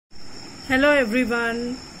Hello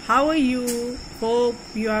everyone, how are you? Hope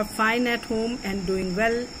you are fine at home and doing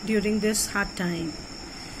well during this hard time.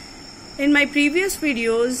 In my previous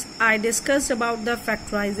videos, I discussed about the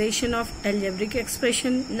factorization of algebraic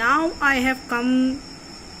expression. Now I have come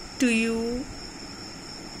to you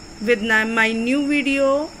with my new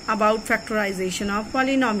video about factorization of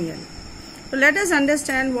polynomial. So let us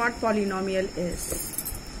understand what polynomial is.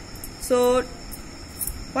 So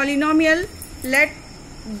polynomial, let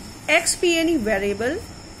x be any variable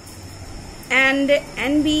and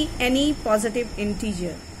n be any positive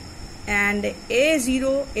integer, and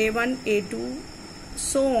a0, a1, a2,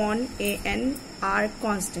 so on, an are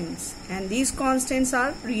constants, and these constants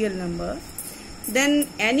are real number. Then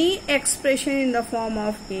any expression in the form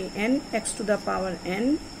of an x to the power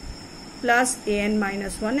n plus an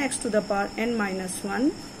minus 1 x to the power n minus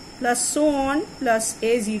 1 plus so on plus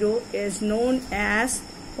a0 is known as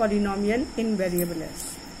polynomial in variable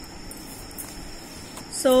s.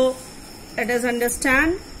 So let us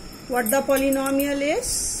understand what the polynomial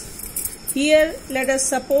is. Here let us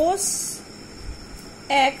suppose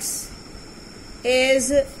x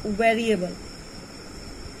is variable.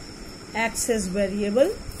 X is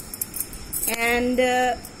variable, and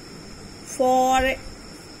for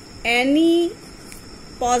any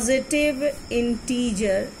positive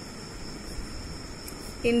integer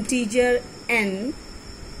n,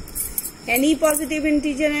 any positive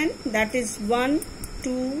integer n, that is 1,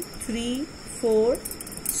 2, 3, 4,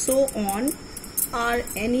 so on, are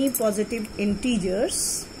any positive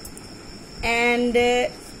integers, and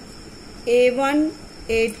a1,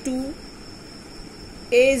 a2,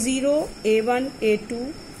 a0, a1,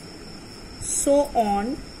 a2, so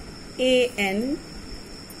on, an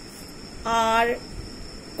are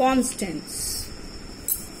constants,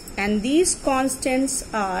 and these constants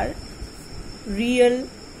are real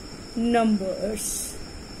numbers.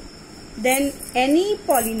 Then any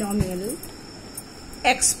polynomial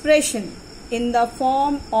expression in the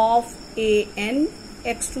form of an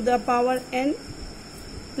x to the power n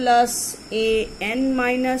plus an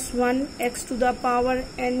minus 1 x to the power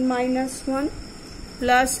n minus 1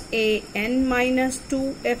 plus an minus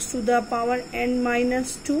 2 x to the power n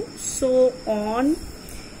minus 2, so on,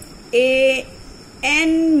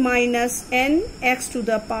 an minus n x to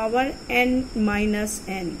the power n minus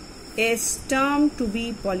n is termed to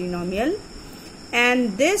be polynomial,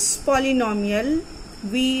 and this polynomial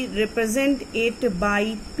we represent it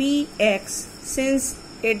by px. Since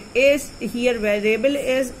it is here variable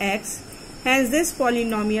is x, hence this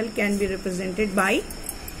polynomial can be represented by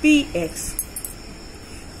px,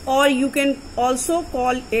 or you can also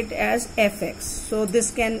call it as fx. So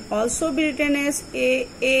this can also be written as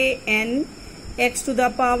an x to the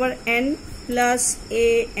power n plus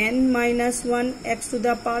an minus 1 x to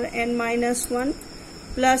the power n minus 1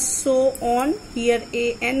 plus so on. Here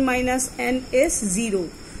an minus n is 0,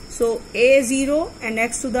 so a0 and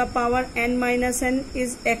x to the power n minus n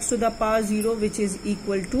is x to the power 0, which is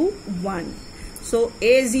equal to 1. So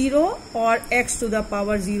a0 or x to the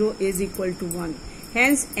power 0 is equal to 1.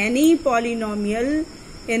 Hence any polynomial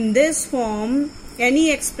in this form,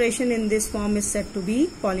 any expression in this form is said to be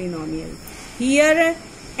polynomial. Here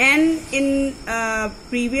n in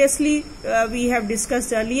previously we have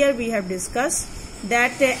discussed earlier, we have discussed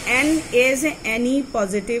that n is any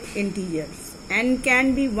positive integers. N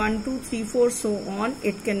can be 1, 2, 3, 4, so on.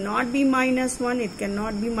 It cannot be minus 1, it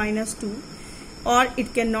cannot be minus 2, or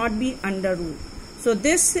it cannot be under root. So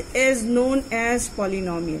this is known as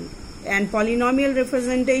polynomial, and polynomial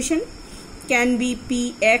representation can be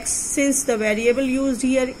px. Since the variable used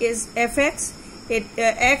here is fx,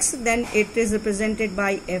 x, then it is represented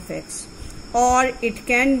by fx, or it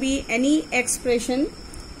can be any expression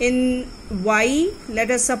in y.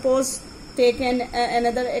 Let us suppose take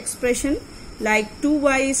another expression like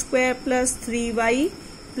 2y square plus 3y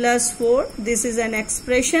plus 4. This is an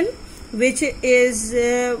expression which is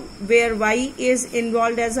where y is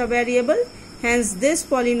involved as a variable. Hence this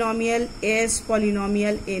polynomial is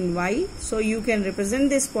polynomial in y. So you can represent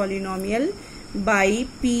this polynomial by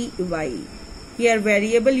py. Here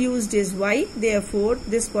variable used is y, therefore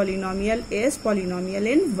this polynomial is polynomial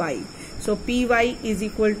in y. So py is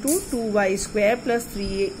equal to 2y square plus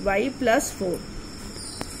 3y plus 4.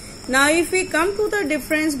 Now if we come to the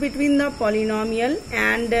difference between the polynomial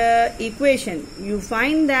and equation, you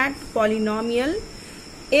find that polynomial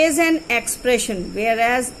is an expression,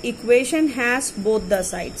 whereas equation has both the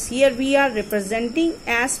sides. Here we are representing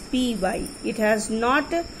as py. It has not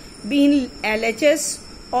been LHS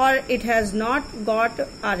or it has not got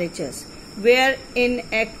RHS, where in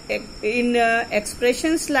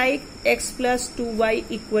expressions like x plus 2y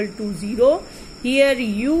equal to 0, here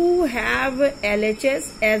you have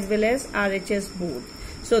LHS as well as RHS both.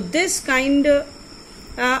 So this kind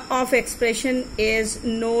of expression is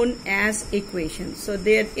known as equation. So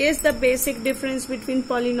there is the basic difference between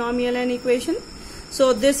polynomial and equation.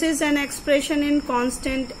 So this is an expression in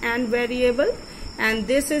constant and variable, and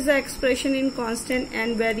this is the expression in constant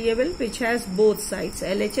and variable which has both sides,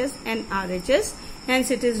 LHS and RHS.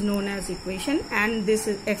 Hence it is known as equation, and this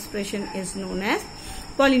expression is known as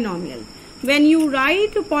polynomial. When you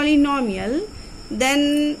write polynomial,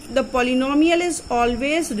 then the polynomial is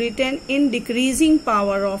always written in decreasing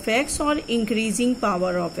power of x or increasing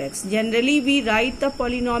power of x. Generally we write the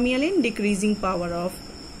polynomial in decreasing power of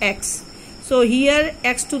x. So here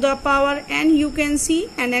x to the power n you can see,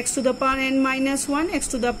 and x to the power n minus 1, x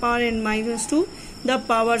to the power n minus 2, the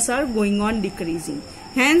powers are going on decreasing.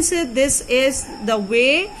 Hence this is the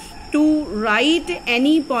way to write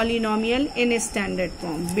any polynomial in a standard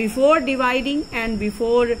form. Before dividing and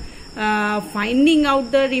before finding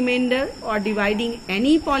out the remainder or dividing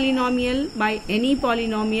any polynomial by any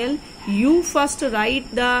polynomial, you first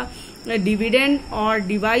write the dividend or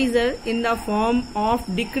divisor in the form of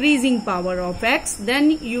decreasing power of x, then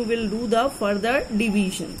you will do the further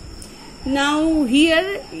division. Now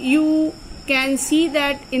here you can see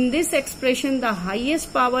that in this expression the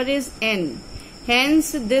highest power is n.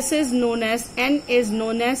 Hence this is known as, n is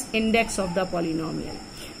known as index of the polynomial,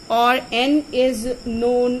 or n is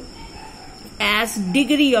known as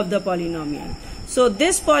degree of the polynomial. So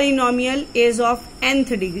this polynomial is of nth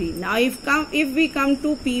degree. Now if we come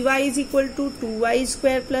to py is equal to 2y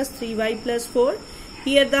square plus 3y plus 4,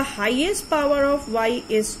 here the highest power of y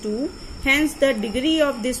is 2. Hence the degree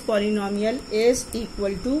of this polynomial is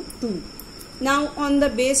equal to 2. Now on the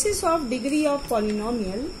basis of degree of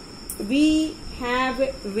polynomial, we have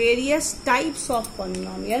various types of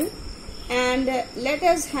polynomial, and let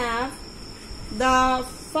us have the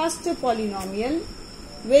first polynomial,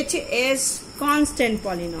 which is constant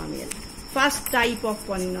polynomial. First type of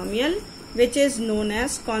polynomial, which is known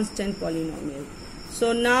as constant polynomial.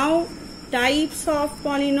 So now types of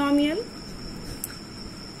polynomial.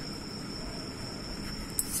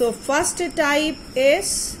 So first type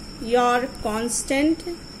is your constant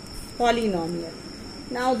polynomial.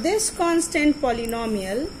 Now this constant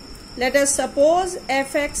polynomial, let us suppose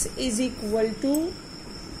fx is equal to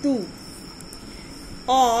 2,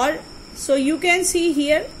 or so you can see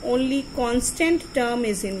here only constant term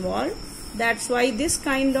is involved. That's why this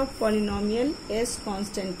kind of polynomial is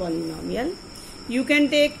constant polynomial. You can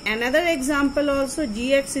take another example also,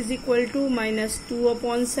 gx is equal to minus 2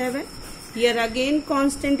 upon 7. Here again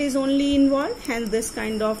constant is only involved, hence this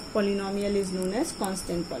kind of polynomial is known as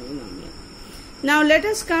constant polynomial. Now let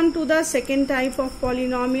us come to the second type of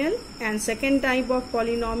polynomial, and second type of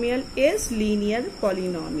polynomial is linear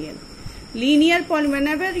polynomial.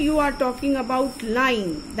 Whenever you are talking about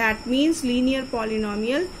line, that means linear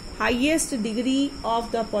polynomial, highest degree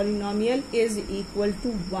of the polynomial is equal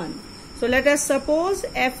to 1. So let us suppose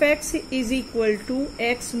fx is equal to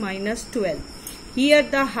x minus 12. Here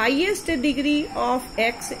the highest degree of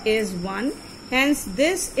x is 1. Hence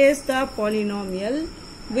this is the polynomial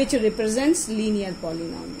which represents linear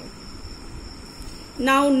polynomial.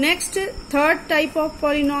 Now next, third type of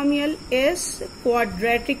polynomial is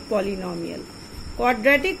quadratic polynomial.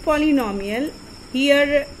 Quadratic polynomial,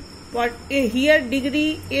 here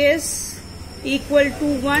degree is equal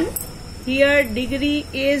to 1, here degree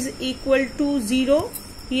is equal to 0.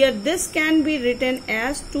 Here this can be written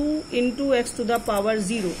as 2 into x to the power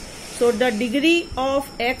 0. So the degree of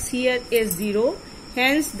x here is 0.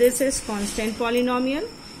 Hence this is constant polynomial.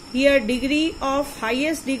 Here degree of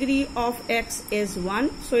highest degree of x is 1.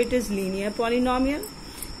 So it is linear polynomial.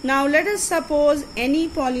 Now let us suppose any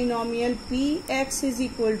polynomial px is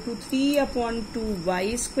equal to 3 upon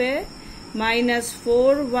 2y square minus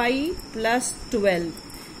 4y plus 12.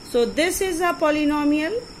 So this is a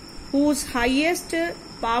polynomial whose highest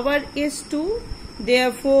power is 2.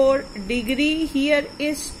 Therefore degree here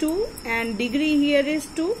is 2 and degree here is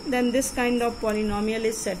 2. Then this kind of polynomial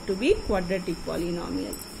is said to be quadratic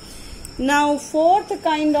polynomial. Now fourth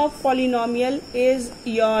kind of polynomial is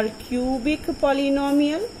your cubic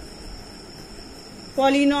polynomial.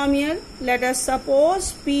 Let us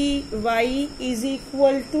suppose py is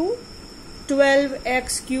equal to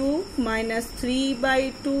 12x cube minus 3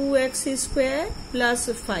 by 2x square plus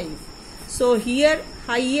 5. So here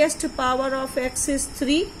highest power of x is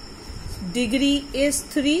 3, degree is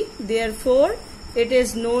 3, therefore it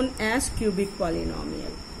is known as cubic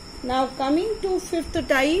polynomial. Now coming to fifth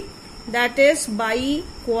type, that is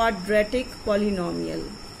biquadratic polynomial.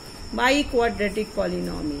 Biquadratic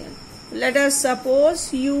polynomial. let us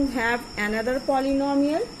suppose you have another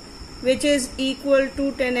polynomial which is equal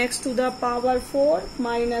to 10x to the power 4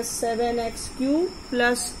 minus 7x cube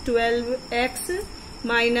plus 12x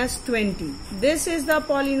minus 20. This is the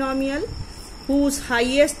polynomial whose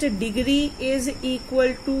highest degree is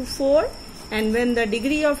equal to 4, and when the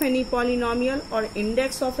degree of any polynomial or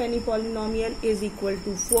index of any polynomial is equal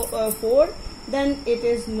to 4, then it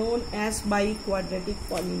is known as biquadratic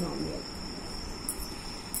polynomial.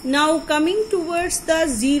 Now coming towards the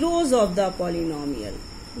zeros of the polynomial.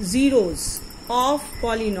 Zeros of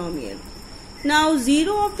polynomial. Now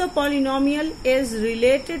 0 of the polynomial is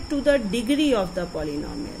related to the degree of the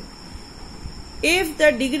polynomial. If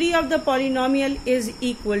the degree of the polynomial is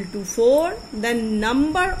equal to 4, then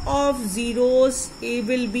number of zeros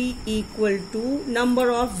will be equal to number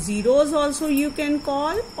of zeros also you can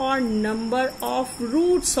call, or number of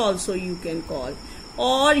roots also you can call,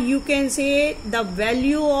 or you can say the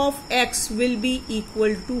value of x will be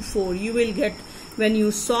equal to 4. You will get, when you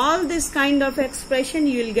solve this kind of expression,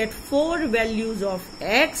 you will get 4 values of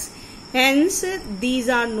x. Hence these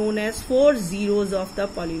are known as 4 zeros of the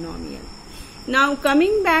polynomial. Now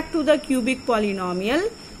coming back to the cubic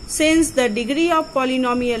polynomial, since the degree of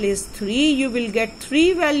polynomial is 3, you will get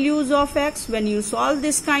 3 values of x. When you solve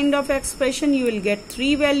this kind of expression, you will get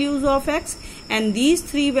 3 values of x, and these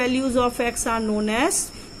 3 values of x are known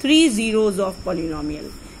as 3 zeros of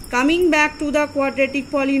polynomial. Coming back to the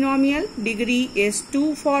quadratic polynomial, degree is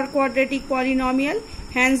 2 for quadratic polynomial,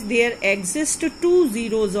 hence there exist 2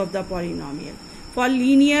 zeros of the polynomial. For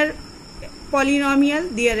linear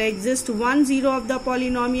polynomial, there exists 1 zero of the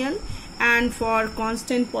polynomial, and for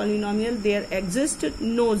constant polynomial there exists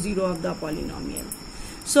no zero of the polynomial.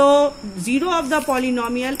 So 0 of the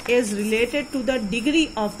polynomial is related to the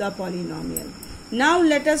degree of the polynomial. Now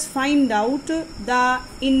let us find out the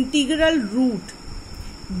integral root.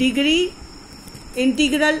 Degree,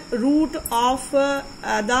 integral root of the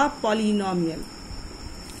polynomial.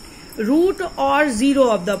 Root or 0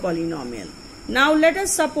 of the polynomial. Now let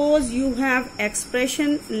us suppose you have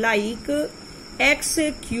expression like x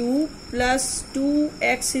cube plus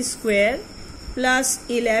 2x square plus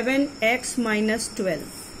 11x minus 12.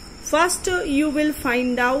 First you will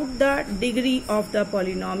find out the degree of the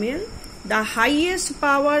polynomial. The highest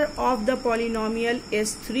power of the polynomial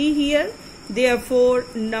is 3 here. Therefore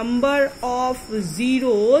number of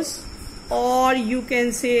zeros, or you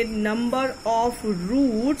can say number of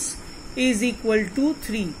roots, is equal to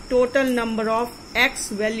 3. Total number of x,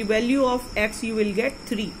 value of x you will get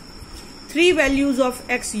 3. 3 values of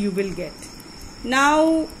x you will get.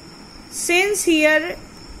 Now since here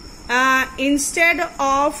instead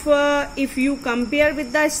of if you compare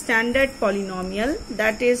with the standard polynomial,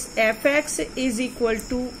 that is fx is equal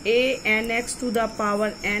to a n x to the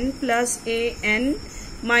power n plus a n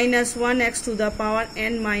minus 1 x to the power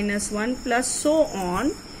n minus 1 plus so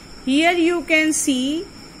on. Here you can see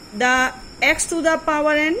the x to the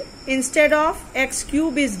power n, instead of x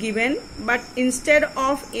cube is given, but instead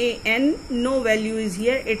of a n no value is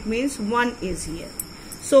here, it means 1 is here.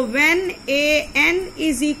 So when a n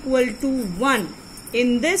is equal to 1,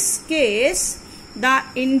 in this case the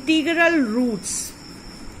integral roots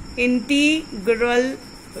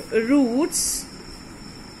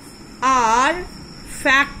are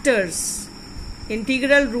factors.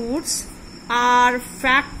 Integral roots are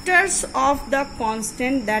factors of the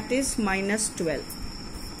constant, that is minus 12.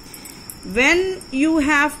 When you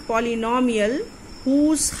have polynomial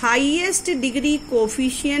whose highest degree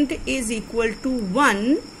coefficient is equal to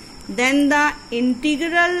 1, then the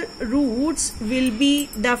integral roots will be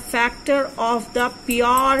the factor of the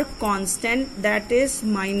pure constant, that is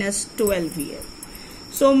minus 12 here.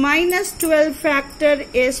 So minus 12 factor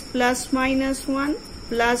is plus minus 1,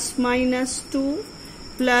 plus minus 2,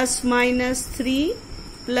 plus minus 3,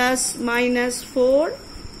 plus minus 4,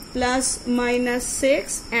 plus minus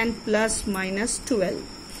 6, and plus minus 12.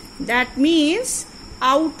 That means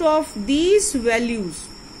out of these values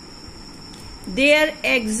there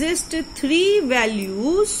exist 3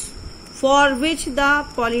 values for which the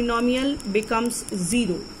polynomial becomes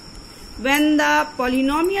 0. When the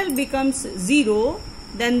polynomial becomes 0,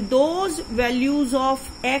 then those values of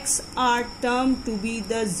x are termed to be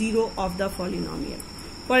the 0 of the polynomial.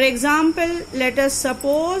 For example, let us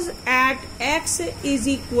suppose at x is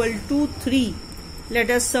equal to 3. Let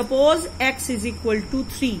us suppose x is equal to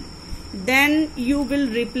 3. Then you will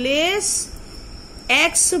replace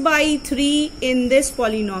x by 3 in this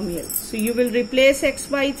polynomial. So you will replace x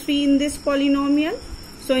by 3 in this polynomial.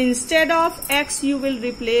 So instead of x you will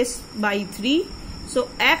replace by 3. So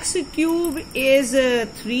x cube is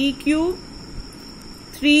 3 cube,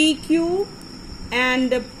 3 cube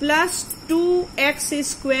and plus 2x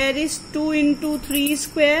square is 2 into 3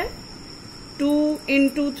 square, 2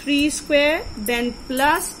 into 3 square, then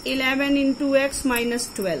plus 11 into x minus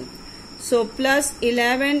 12. So plus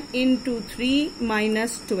 11 into 3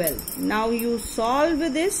 minus 12. Now you solve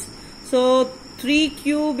this. So 3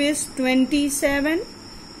 cube is 27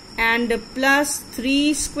 and plus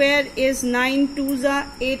 3 square is 9 2s are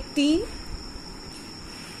 18.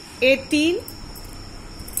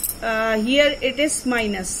 Here it is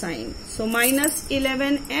minus sign. So minus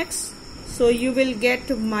 11x. So you will get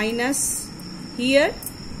minus here.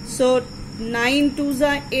 So 9 2s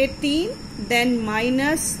are 18. Then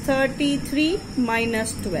minus 33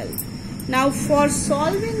 minus 12. Now for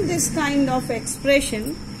solving this kind of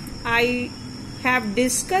expression, I have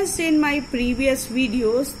discussed in my previous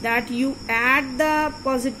videos that you add the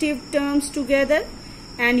positive terms together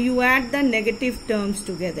and you add the negative terms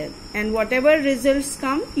together, and whatever results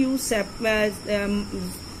come, you subtract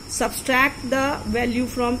the value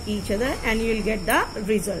from each other and you will get the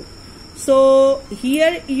result. So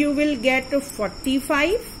here you will get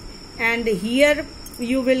 45 and here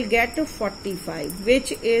you will get 45,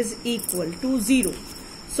 which is equal to 0.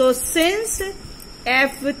 So since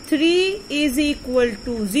f3 is equal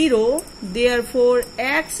to 0, therefore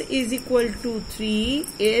x is equal to 3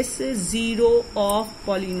 is 0 of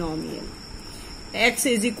polynomial. X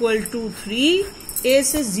is equal to 3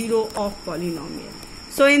 is 0 of polynomial.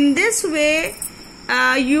 So in this way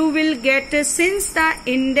you will get, since the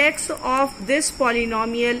index of this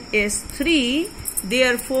polynomial is 3,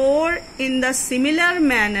 therefore in the similar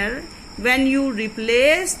manner, when you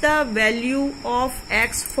replace the value of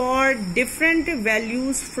x for different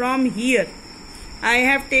values from here, I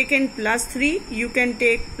have taken plus 3, you can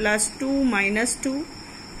take plus 2, minus 2,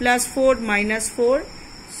 plus 4, minus 4,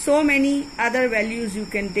 so many other values you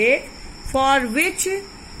can take, for which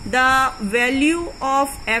the value of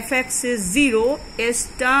fx is 0 is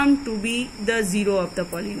termed to be the 0 of the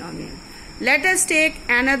polynomial. Let us take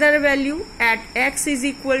another value at x is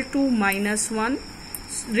equal to minus 1.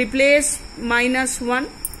 Replace minus 1.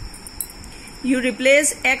 You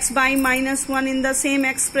replace x by minus 1 in the same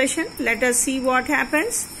expression. Let us see what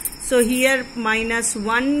happens. So here minus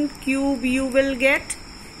 1 cube you will get,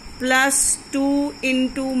 plus 2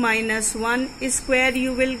 into minus 1 square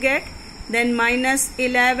you will get, then minus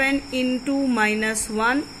 11 into minus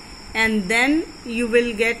 1, and then you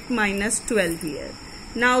will get minus 12 here.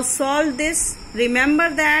 Now solve this. Remember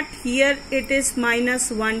that here it is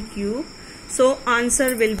minus 1 cube. So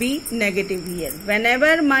answer will be negative here.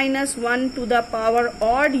 Whenever minus 1 to the power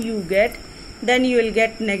odd you get, then you will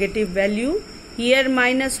get negative value. Here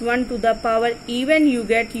minus 1 to the power even you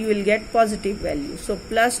will get positive value. So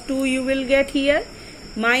plus 2 you will get here.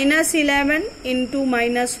 Minus 11 into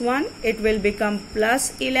minus 1, it will become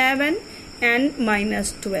plus 11 and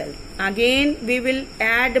minus 12. Again we will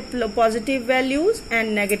add positive values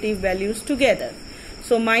and negative values together.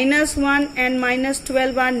 So minus 1 and minus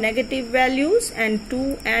 12 are negative values and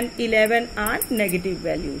 2 and 11 are negative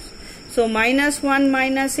values. So minus 1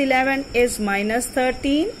 minus 11 is minus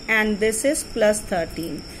 13 and this is plus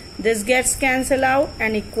 13. This gets cancelled out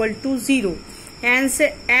and equal to 0. Hence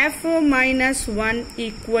f minus 1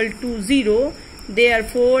 equal to 0.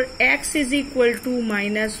 Therefore x is equal to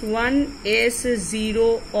minus 1 is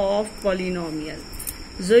 0 of polynomial.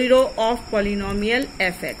 0 of polynomial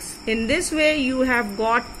fx. In this way you have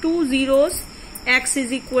got two zeros, x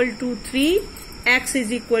is equal to 3, x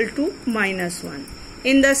is equal to minus 1.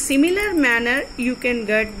 In the similar manner you can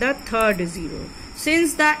get the third 0.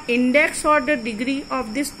 Since the index or the degree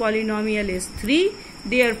of this polynomial is 3,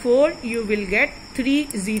 therefore you will get 3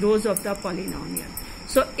 zeros of the polynomial.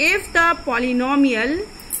 So if the polynomial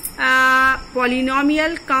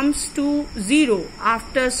comes to 0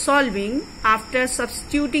 after solving, after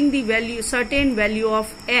substituting the value, certain value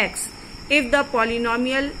of x, if the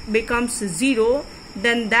polynomial becomes 0,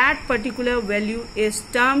 then that particular value is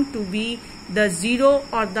termed to be the 0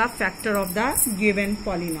 or the factor of the given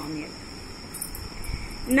polynomial.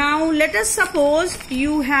 Now let us suppose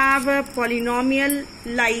you have a polynomial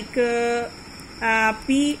like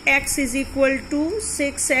px is equal to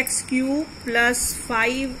 6x cube plus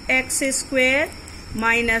 5x square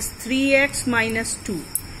minus 3x minus 2.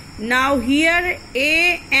 Now here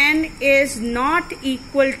a n is not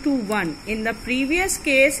equal to 1. In the previous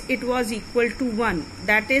case it was equal to 1.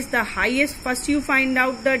 That is the highest. First you find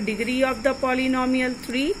out the degree of the polynomial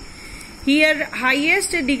 3. Here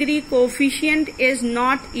highest degree coefficient is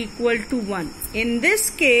not equal to 1. In this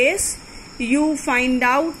case you find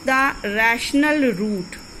out the rational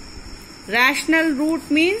root. Rational root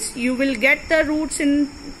means you will get the roots in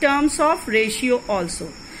terms of ratio also.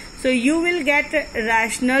 So you will get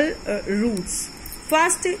rational roots.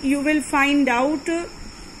 First you will find out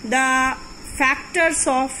the factors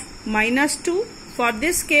of -2. For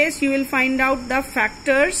this case you will find out the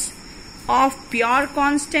factors of pure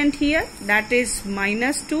constant here, that is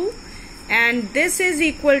 -2, and this is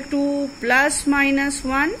equal to plus minus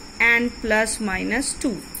 1 and plus minus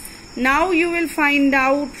 2. Now you will find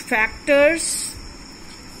out factors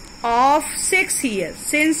of 6 here.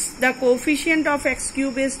 Since the coefficient of x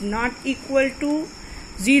cube is not equal to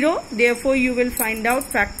 0, therefore you will find out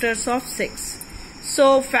factors of 6.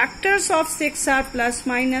 So factors of 6 are plus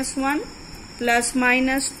minus 1, plus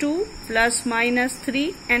minus 2, plus minus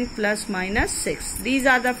 3 and plus minus 6. These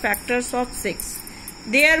are the factors of 6.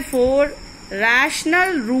 Therefore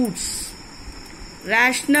rational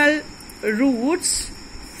roots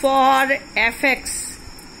for fx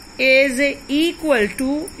is equal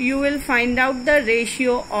to, you will find out the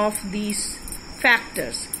ratio of these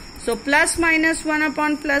factors. So plus minus 1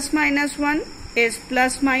 upon plus minus 1 is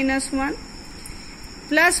plus minus 1.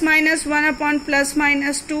 Plus minus 1 upon plus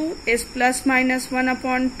minus 2 is plus minus 1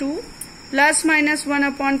 upon 2. Plus minus 1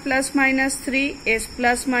 upon plus minus 3 is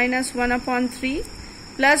plus minus 1 upon 3.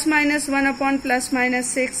 Plus minus 1 upon plus minus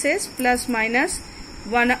 6 is plus minus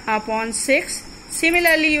 1 upon 6.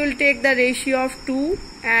 Similarly, you will take the ratio of 2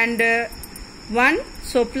 and 1.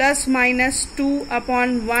 So plus minus 2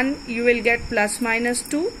 upon 1, you will get plus minus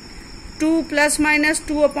 2. 2 plus minus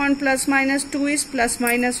 2 upon plus minus 2 is plus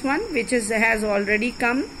minus 1, which has already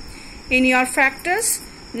come in your factors.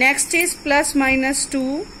 Next is plus minus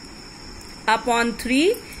 2 upon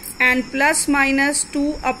 3 and plus minus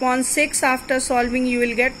 2 upon 6. After solving, you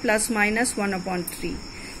will get plus minus 1 upon 3.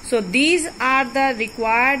 So these are the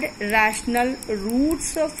required rational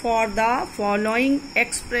roots for the following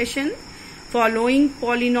expression, following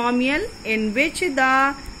polynomial, in which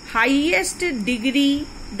the highest degree,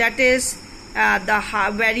 that is the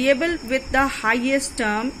variable with the highest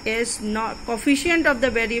term is not, coefficient of the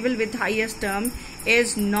variable with highest term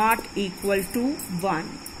is not equal to 1.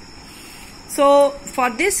 So for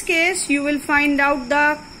this case you will find out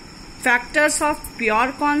the factors of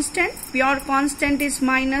pure constant. Pure constant is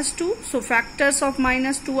 -2. So factors of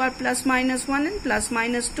 -2 are plus minus 1 and plus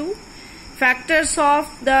minus 2. Factors of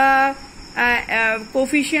the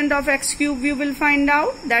coefficient of x cube you will find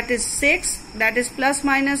out, that is 6, that is plus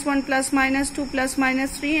minus 1, plus minus 2, plus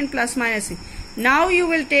minus 3 and plus minus 6. Now you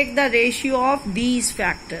will take the ratio of these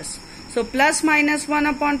factors. So plus minus 1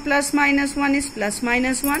 upon plus minus 1 is plus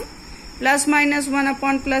minus 1. Plus minus 1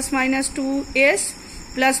 upon plus minus 2 is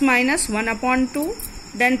plus minus 1 upon 2.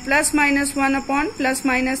 Then plus minus 1 upon plus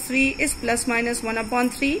minus 3 is plus minus 1 upon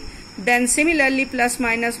 3. Then similarly plus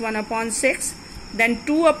minus 1 upon 6. Then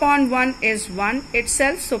 2 upon 1 is 1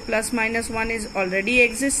 itself. So plus minus 1 is already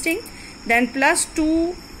existing. Then plus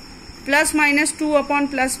minus 2 upon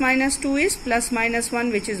plus minus 2 is plus minus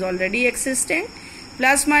 1, which is already existing.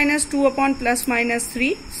 Plus minus 2 upon plus minus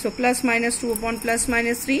 3. So plus minus 2 upon plus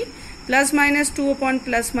minus 3. Plus minus 2 upon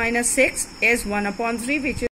plus minus 6 is 1 upon 3, which is